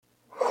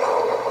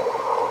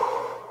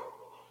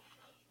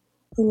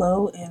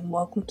Hello and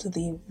welcome to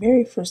the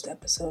very first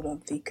episode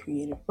of the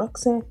Creative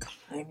Rucksack.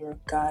 I'm your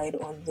guide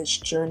on this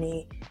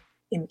journey,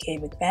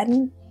 MK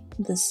McFadden.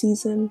 This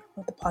season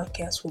of the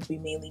podcast will be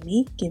mainly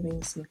me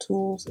giving some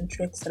tools and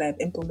tricks that I've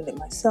implemented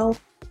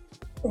myself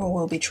or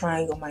will be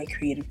trying on my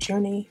creative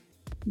journey.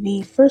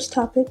 The first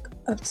topic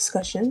of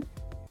discussion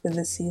for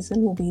this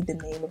season will be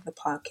the name of the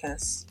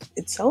podcast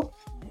itself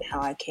and how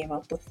I came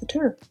up with the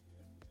term.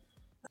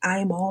 I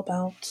am all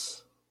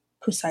about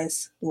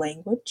precise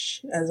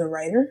language as a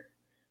writer,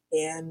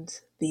 and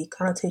the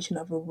connotation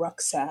of a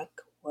rucksack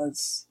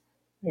was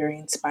very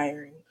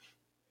inspiring.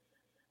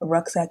 A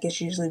rucksack is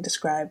usually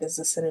described as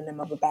a synonym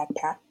of a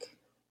backpack,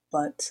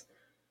 but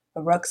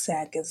a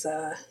rucksack is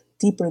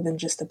deeper than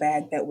just a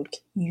bag that would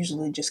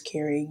usually just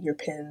carry your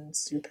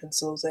pens, your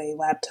pencils, a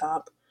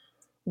laptop.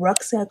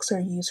 Rucksacks are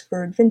used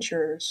for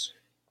adventurers,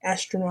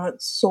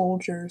 astronauts,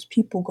 soldiers,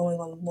 people going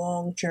on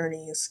long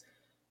journeys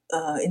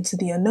into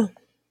the unknown.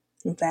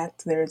 In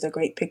fact, there's a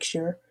great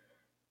picture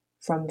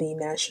from the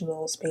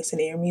National Space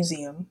and Air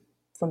Museum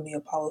from the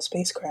Apollo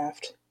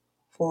spacecraft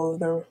full of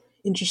the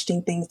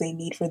interesting things they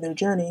need for their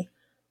journey,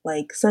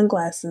 like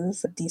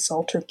sunglasses,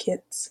 desalter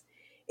kits,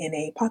 and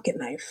a pocket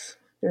knife.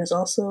 There's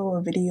also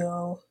a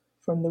video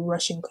from the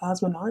Russian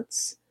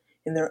cosmonauts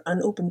and their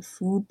unopened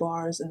food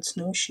bars and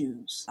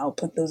snowshoes. I'll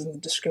put those in the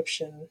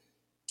description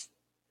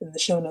in the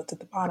show notes at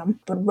the bottom.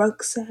 But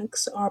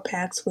rucksacks are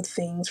packed with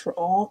things for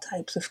all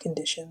types of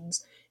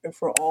conditions and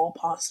for all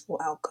possible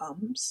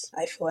outcomes.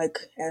 I feel like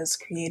as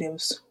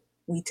creatives,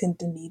 we tend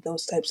to need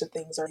those types of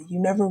things. Or you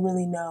never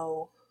really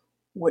know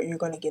what you're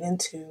going to get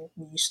into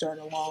when you start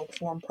a long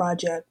form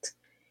project,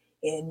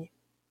 and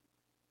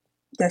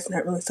that's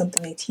not really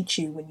something they teach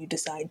you when you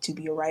decide to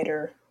be a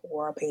writer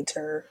or a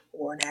painter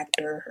or an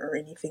actor or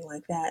anything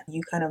like that.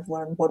 You kind of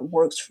learn what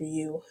works for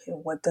you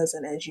and what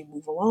doesn't as you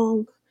move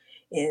along.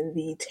 And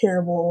the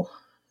terrible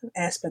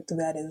aspect of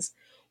that is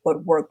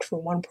what worked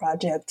for one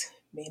project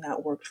may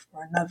not work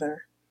for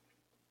another.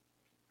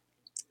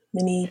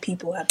 Many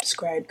people have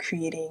described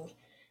creating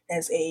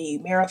as a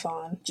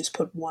marathon, just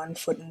put one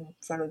foot in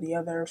front of the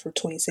other for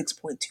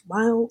 26.2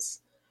 miles.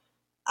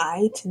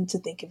 I tend to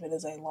think of it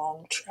as a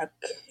long trek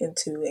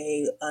into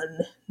a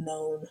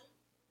unknown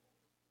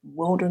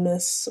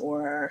wilderness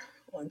or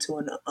onto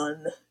an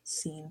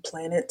unseen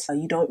planet.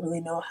 You don't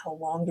really know how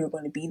long you're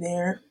going to be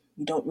there.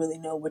 You don't really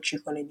know what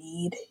you're going to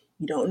need.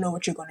 You don't know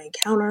what you're going to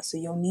encounter. So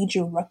you'll need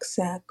your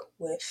rucksack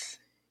with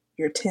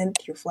your tent,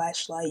 your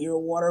flashlight, your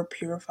water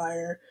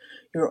purifier,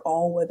 your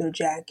all-weather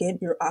jacket,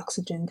 your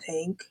oxygen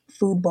tank,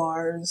 food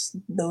bars,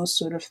 those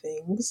sort of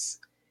things,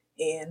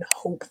 and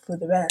hope for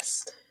the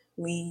best.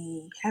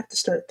 We have to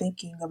start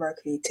thinking of our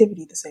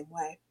creativity the same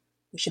way.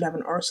 We should have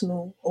an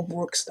arsenal of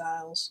work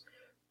styles,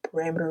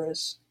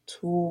 parameters,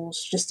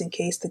 tools, just in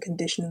case the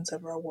conditions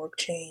of our work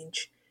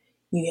change.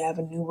 You have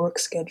a new work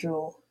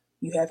schedule,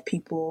 you have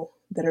people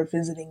that are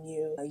visiting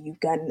you, you've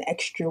gotten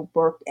extra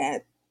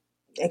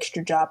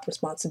job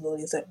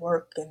responsibilities at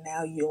work, and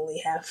now you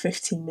only have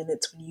 15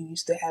 minutes when you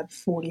used to have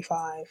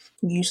 45.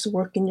 You used to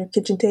work in your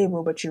kitchen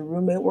table, but your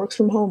roommate works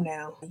from home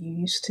now. You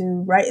used to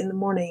write in the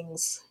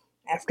mornings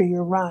after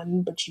your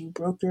run, but you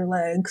broke your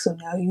leg, so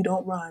now you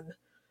don't run.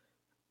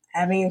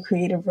 Having a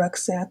creative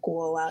rucksack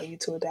will allow you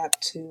to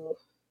adapt to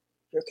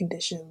your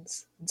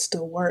conditions and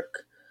still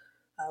work.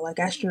 Like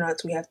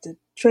astronauts, we have to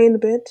train a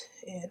bit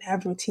and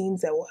have routines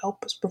that will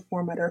help us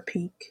perform at our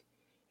peak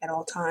at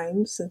all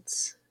times.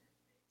 It's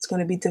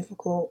going to be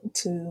difficult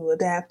to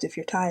adapt if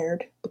you're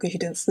tired because you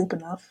didn't sleep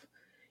enough,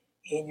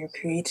 and your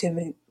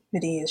creativity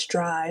is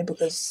dry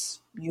because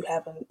you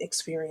haven't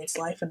experienced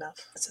life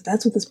enough. So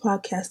that's what this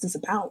podcast is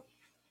about,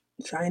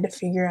 trying to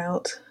figure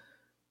out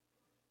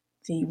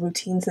the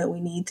routines that we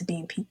need to be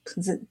in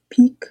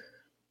peak.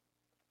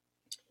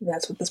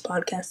 That's what this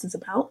podcast is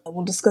about.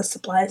 We'll discuss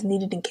supplies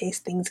needed in case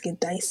things get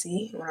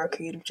dicey on our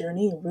creative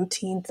journey and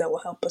routines that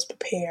will help us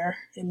prepare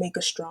and make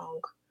us strong.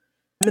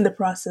 I'm in the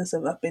process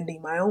of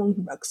upending my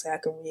own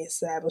rucksack and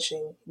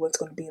reestablishing what's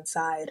going to be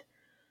inside.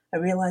 I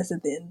realized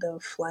at the end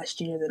of last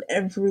year that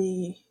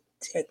every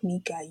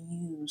technique I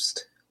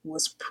used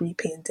was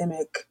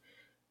pre-pandemic,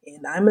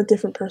 and I'm a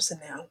different person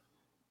now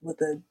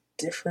with a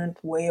different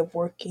way of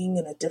working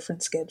and a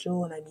different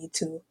schedule, and I need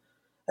to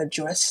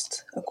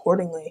adjust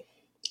accordingly.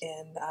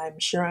 And I'm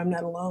sure I'm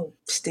not alone.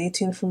 Stay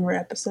tuned for more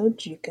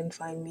episodes. You can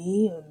find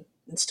me on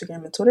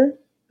Instagram and Twitter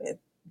at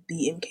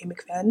the MK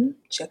McFadden.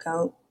 Check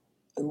out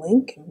the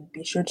link and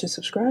be sure to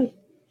subscribe.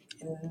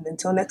 And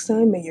until next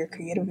time, may your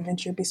creative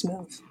adventure be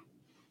smooth.